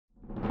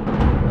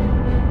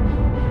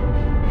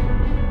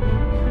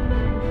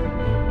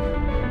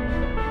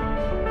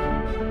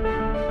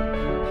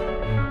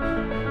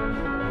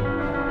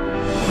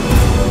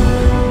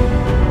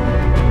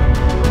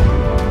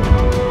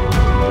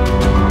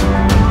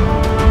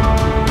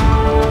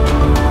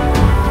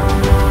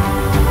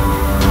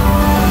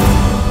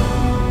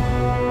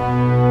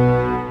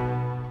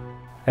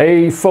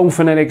Hey Foam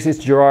Fanatics, it's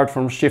Gerard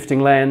from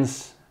Shifting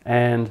Lands,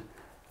 and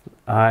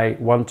I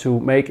want to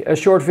make a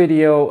short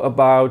video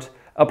about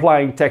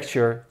applying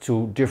texture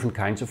to different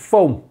kinds of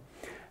foam.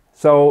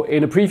 So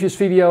in a previous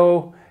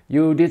video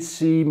you did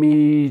see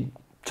me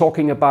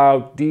talking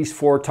about these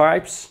 4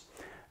 types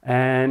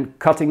and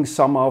cutting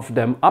some of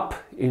them up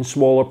in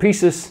smaller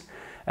pieces,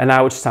 and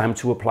now it's time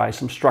to apply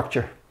some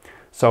structure.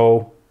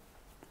 So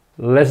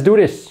let's do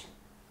this.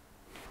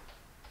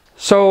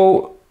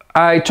 So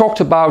I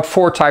talked about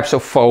 4 types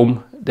of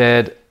foam,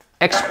 that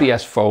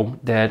XPS foam,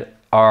 that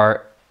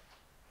are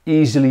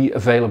easily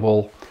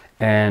available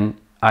and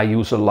I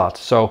use a lot.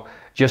 So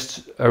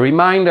just a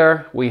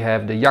reminder, we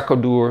have the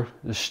Yakodur,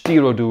 the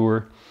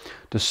Styrodur,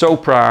 the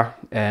Sopra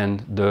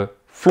and the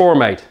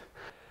Floormate.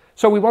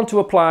 So we want to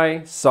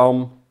apply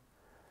some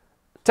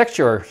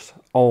textures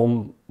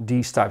on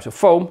these types of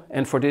foam,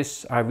 and for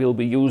this I will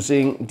be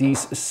using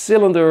these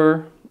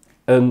cylinder,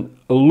 an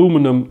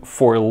aluminum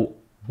foil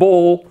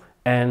ball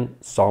and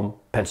some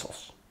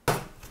pencils.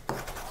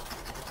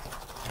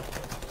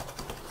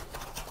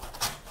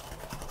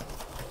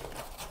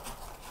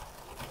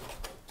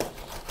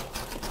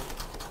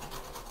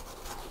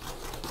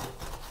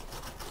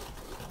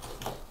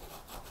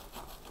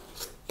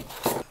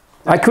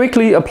 I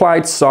quickly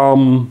applied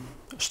some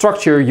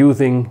structure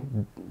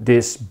using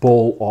this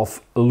ball of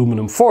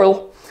aluminum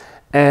foil,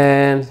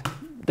 and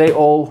they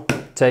all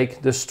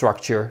take the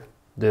structure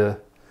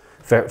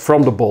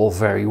from the ball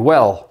very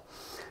well.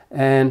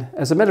 And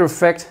as a matter of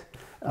fact,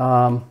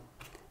 and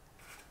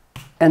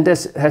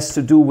this has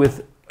to do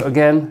with,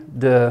 again,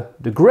 the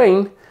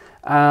grain,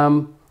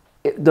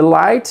 the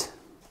light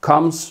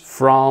comes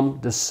from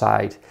the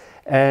side,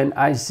 and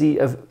I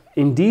see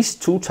in these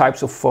 2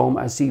 types of foam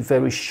I see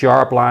very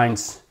sharp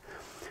lines.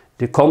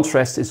 The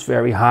contrast is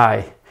very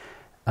high.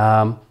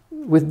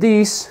 With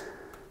these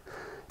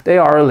they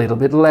are a little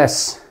bit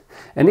less,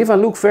 and if I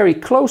look very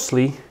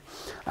closely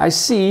I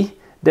see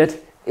that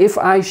if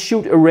I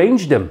should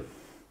arrange them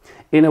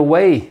in a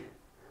way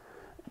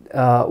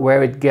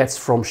where it gets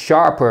from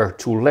sharper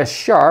to less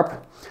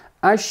sharp,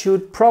 I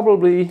should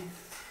probably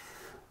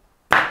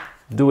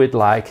do it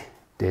like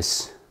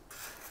this.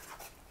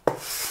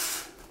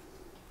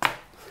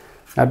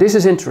 Now this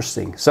is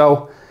interesting.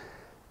 So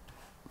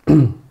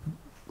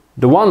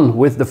the one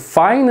with the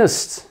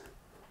finest,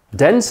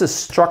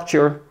 densest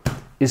structure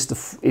is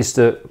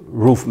the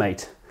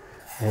Roofmate.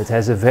 It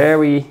has a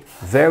very,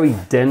 very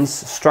dense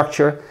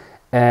structure,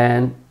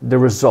 and the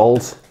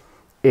result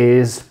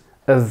is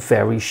a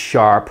very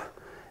sharp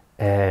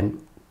and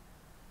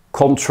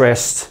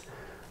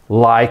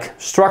contrast-like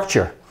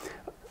structure.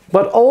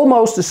 But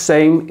almost the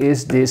same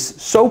is this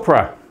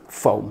Sopra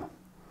foam.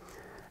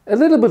 A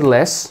little bit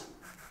less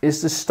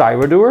is the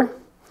Styrodur,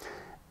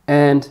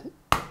 and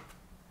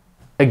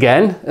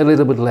again a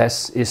little bit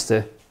less is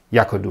the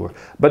Yakodur.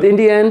 But in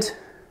the end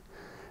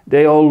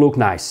they all look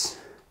nice.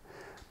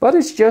 But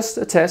it's just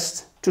a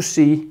test to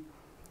see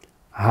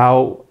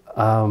how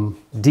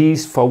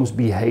these foams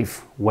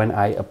behave when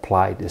I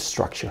apply this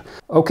structure.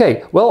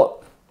 Okay,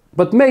 well,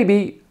 but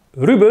maybe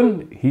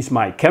Ruben, he's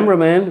my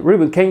cameraman.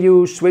 Ruben, can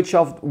you switch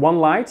off one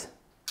light?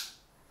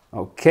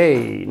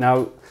 Okay,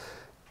 now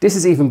this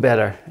is even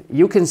better.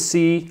 You can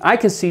see, I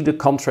can see the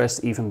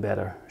contrast even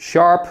better.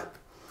 Sharp,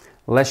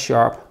 less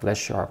sharp, less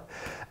sharp.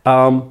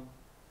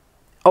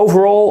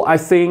 Overall, I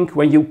think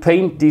when you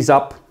paint these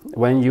up,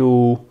 when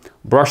you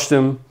brush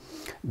them,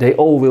 they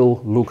all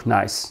will look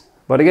nice.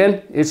 But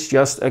again, it's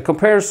just a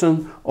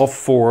comparison of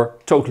 4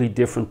 totally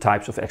different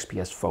types of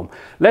XPS foam.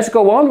 Let's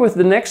go on with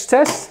the next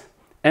test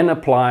and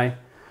apply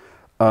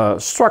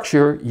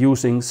structure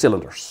using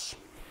cylinders.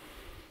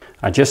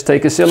 I just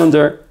take a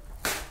cylinder,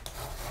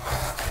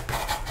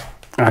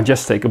 I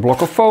just take a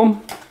block of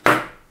foam,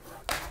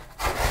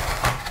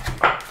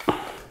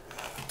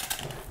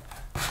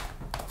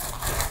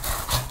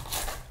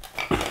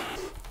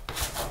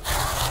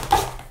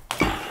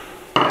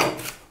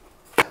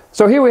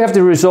 so here we have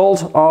the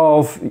result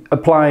of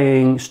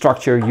applying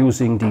structure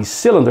using these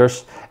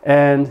cylinders,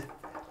 and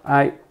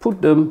I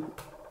put them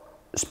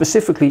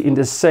specifically in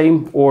the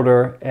same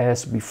order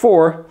as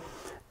before,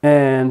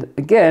 and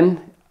again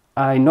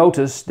I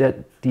notice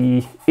that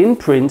the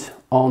imprint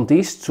on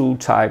these 2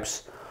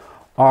 types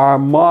are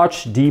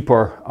much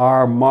deeper,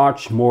 are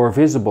much more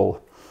visible.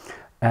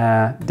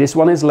 This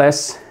one is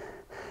less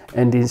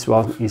and this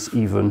one is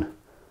even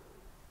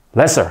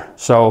lesser.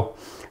 So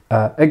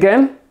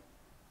again,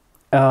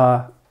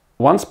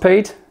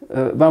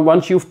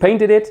 once you've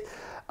painted it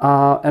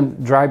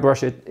and dry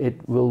brush it,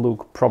 it will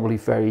look probably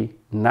very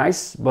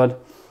nice,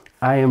 but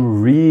I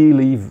am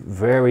really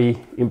very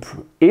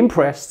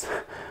impressed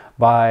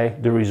by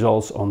the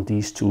results on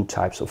these 2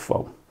 types of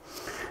foam.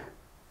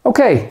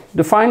 Okay,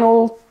 the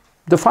final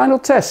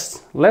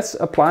test. Let's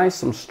apply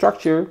some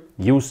structure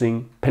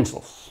using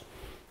pencils.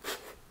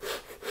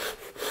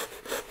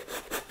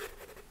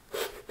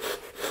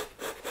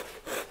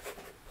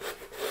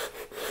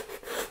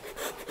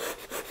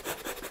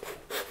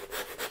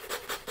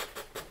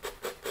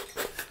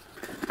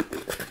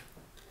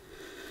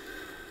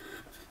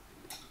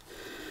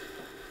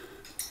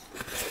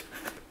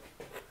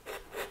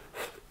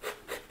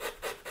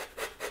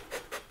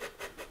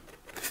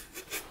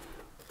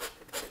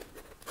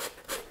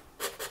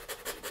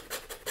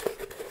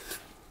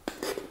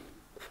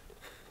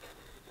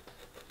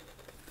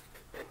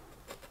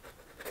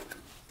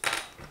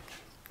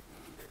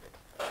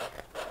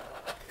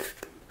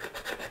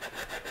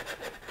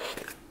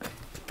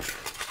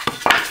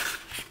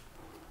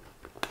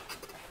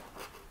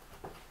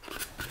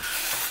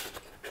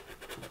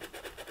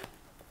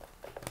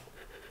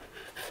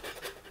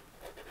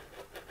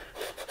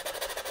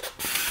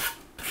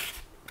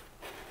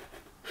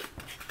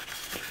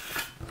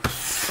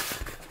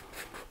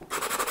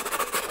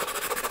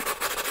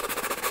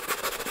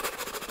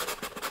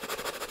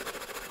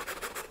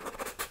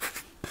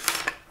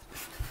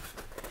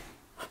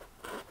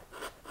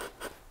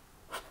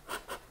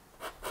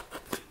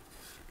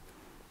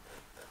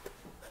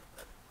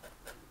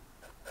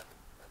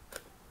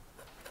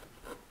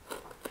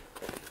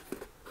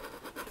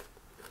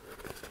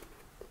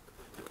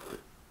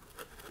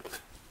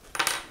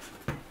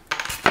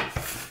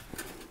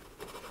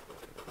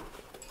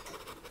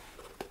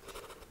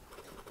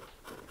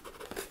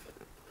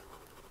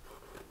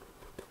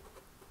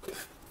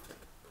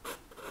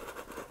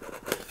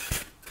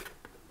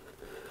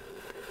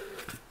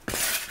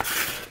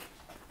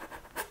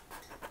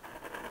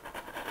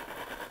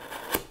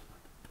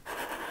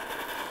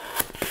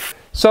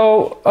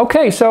 So,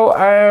 okay, so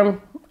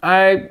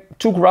I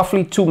took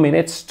roughly 2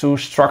 minutes to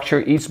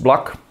structure each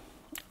block.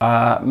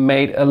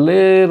 Made a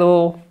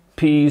little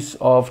piece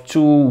of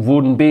 2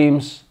 wooden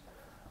beams,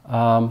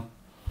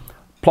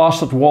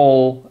 plastered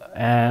wall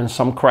and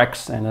some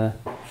cracks and a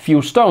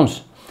few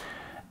stones.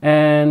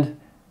 And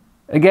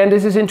again,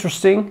 this is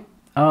interesting.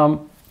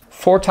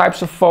 4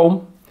 types of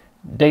foam.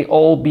 They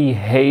all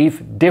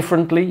behave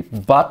differently,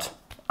 but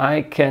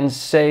I can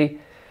say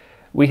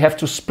we have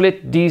to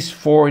split these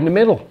 4 in the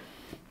middle.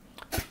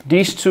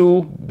 These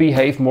 2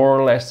 behave more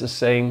or less the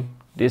same.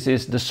 This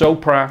is the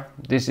Sopra,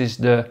 this is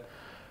the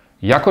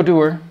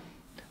Yakodur,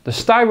 the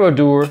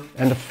Styrodur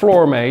and the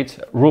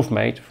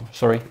Roofmate,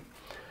 sorry.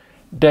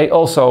 They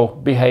also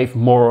behave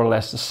more or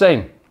less the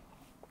same.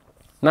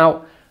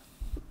 Now,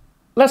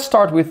 let's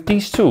start with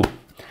these 2.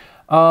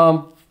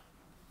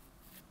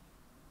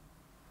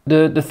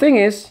 The thing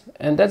is,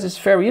 and that is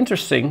very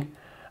interesting,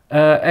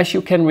 as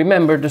you can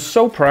remember, the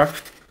Sopra,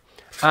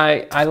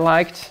 I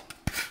liked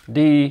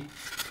the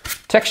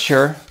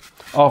texture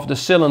of the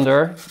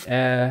cylinder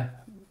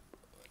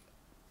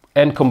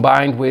and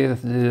combined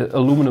with the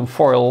aluminum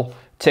foil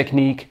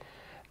technique,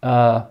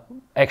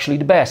 actually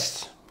the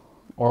best,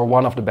 or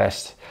one of the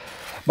best.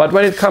 But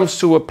when it comes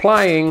to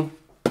applying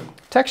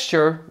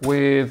texture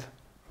with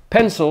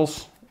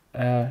pencils,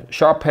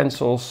 sharp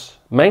pencils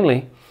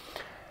mainly,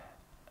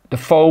 the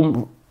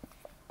foam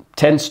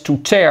tends to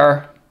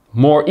tear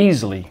more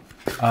easily.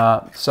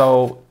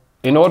 So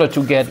in order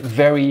to get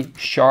very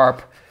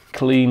sharp,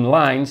 clean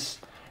lines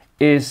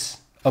is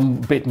a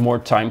bit more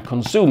time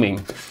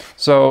consuming.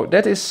 So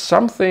that is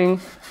something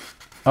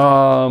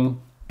that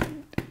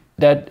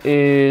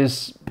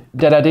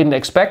I didn't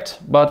expect,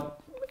 but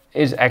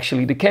is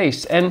actually the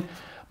case. And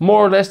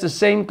more or less the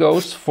same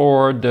goes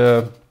for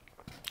the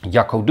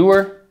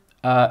Yakodur.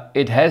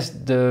 It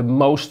has the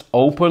most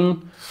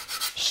open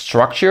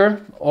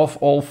structure of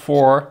all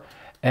 4,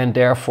 and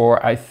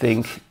therefore I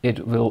think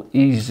it will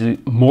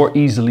more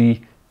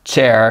easily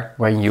tear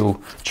when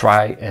you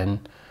try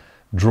and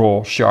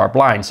draw sharp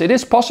lines. It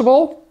is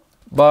possible,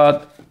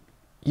 but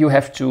you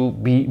have to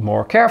be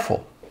more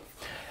careful.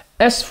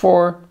 As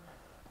for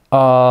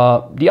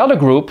the other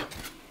group,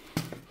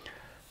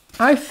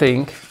 I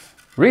think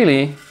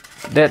really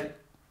that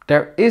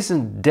there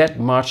isn't that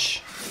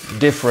much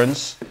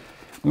difference.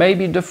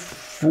 Maybe the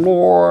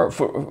floor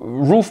for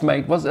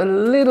Roofmate was a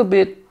little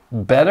bit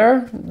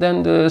better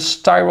than the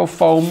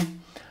styrofoam.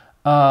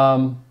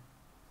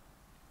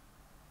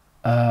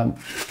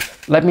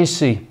 Let me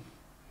see.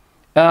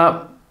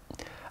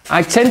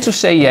 I tend to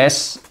say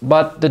yes,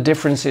 but the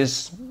difference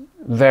is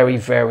very,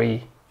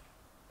 very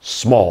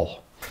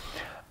small.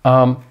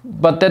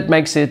 But that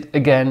makes it,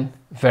 again,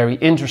 very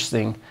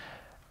interesting.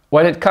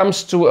 When it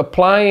comes to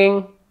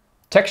applying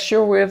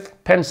texture with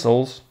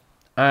pencils,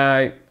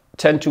 I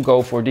tend to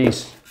go for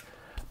these.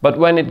 But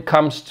when it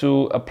comes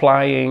to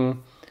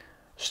applying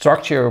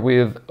structure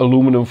with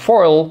aluminum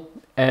foil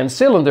and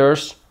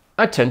cylinders,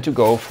 I tend to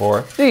go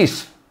for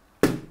these.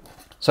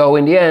 So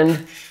in the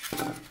end,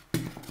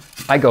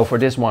 I go for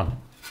this one,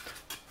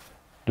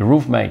 the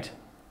Roofmate.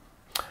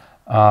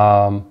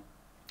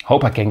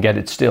 Hope I can get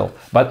it still.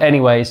 But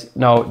anyways,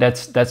 no,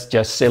 that's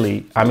just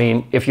silly. I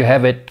mean, if you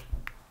have it,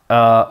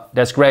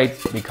 that's great,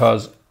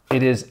 because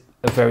it is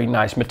a very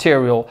nice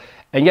material.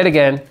 And yet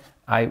again,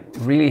 I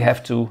really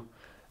have to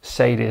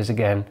say this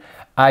again.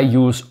 I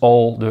use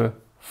all the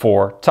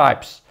 4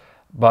 types,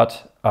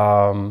 but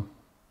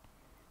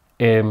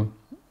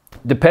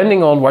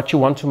depending on what you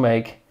want to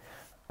make,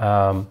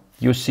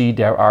 you see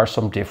there are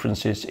some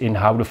differences in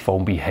how the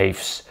foam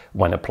behaves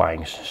when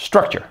applying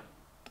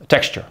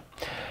texture.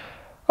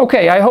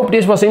 Okay, I hope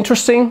this was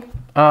interesting.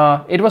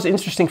 It was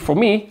interesting for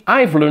me.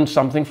 I've learned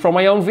something from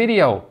my own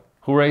video.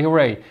 Hooray,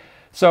 hooray.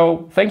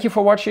 So thank you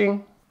for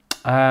watching.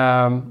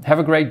 Have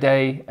a great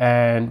day,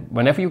 and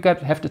whenever you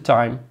have the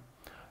time,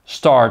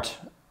 start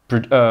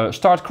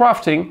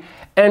crafting.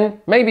 And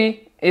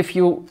maybe if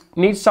you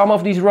need some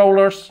of these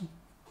rollers,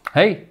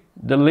 hey,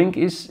 the link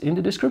is in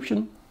the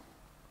description.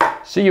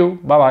 See you,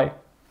 bye bye.